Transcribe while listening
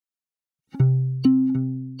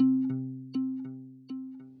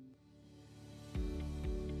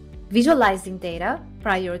Visualizing data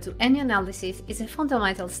prior to any analysis is a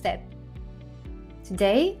fundamental step.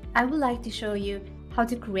 Today, I would like to show you how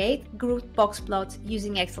to create grouped box plots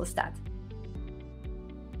using XLSTAT.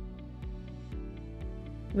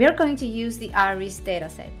 We are going to use the iris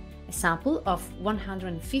dataset, a sample of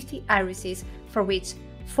 150 irises for which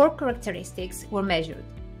 4 characteristics were measured: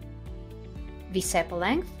 the sepal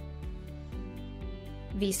length,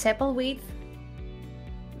 the sepal width,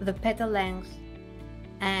 the petal length,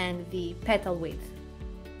 and the petal width.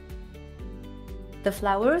 The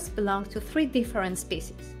flowers belong to 3 different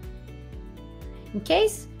species. In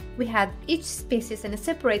case we had each species in a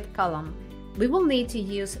separate column, we will need to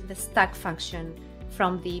use the stack function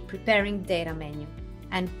from the Preparing Data menu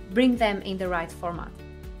and bring them in the right format.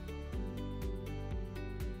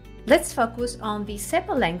 Let's focus on the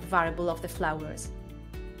sepal length variable of the flowers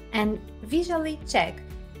and visually check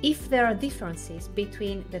if there are differences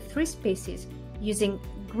between the 3 species using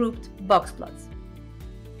grouped box plots.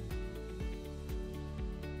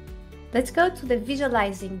 Let's go to the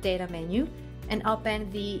Visualizing Data menu and open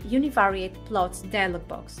the Univariate Plots dialog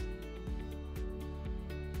box.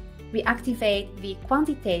 We activate the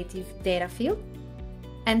Quantitative Data field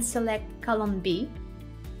and select column B,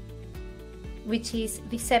 which is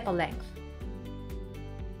the sepal length.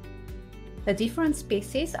 The different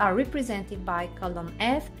species are represented by column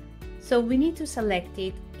F, so we need to select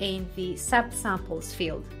it in the Subsamples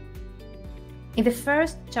field. In the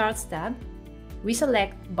first Charts tab, we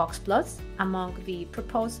select Boxplots among the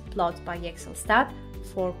proposed plots by XLSTAT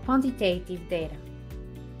for quantitative data.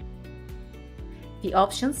 The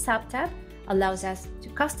Options sub-tab allows us to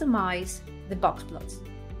customize the box plots.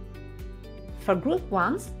 For group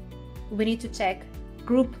ones, we need to check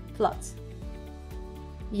Group Plots.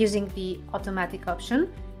 Using the automatic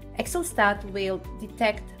option, XLSTAT will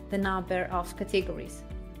detect the number of categories.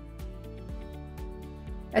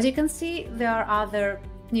 As you can see, there are other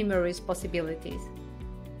numerous possibilities.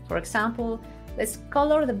 For example, let's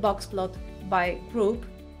color the box plot by group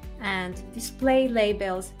and display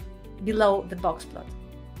labels below the box plot.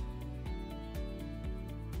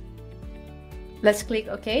 Let's click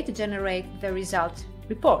OK to generate the result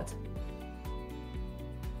report.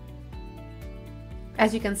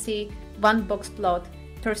 As you can see, one box plot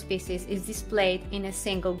per species is displayed in a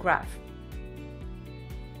single graph.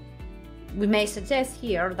 We may suggest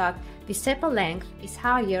here that the sepal length is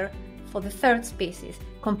higher for the 3rd species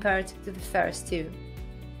compared to the first 2.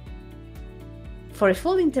 For a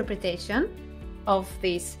full interpretation of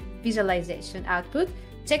this visualization output,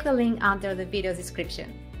 check the link under the video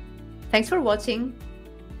description. Thanks for watching.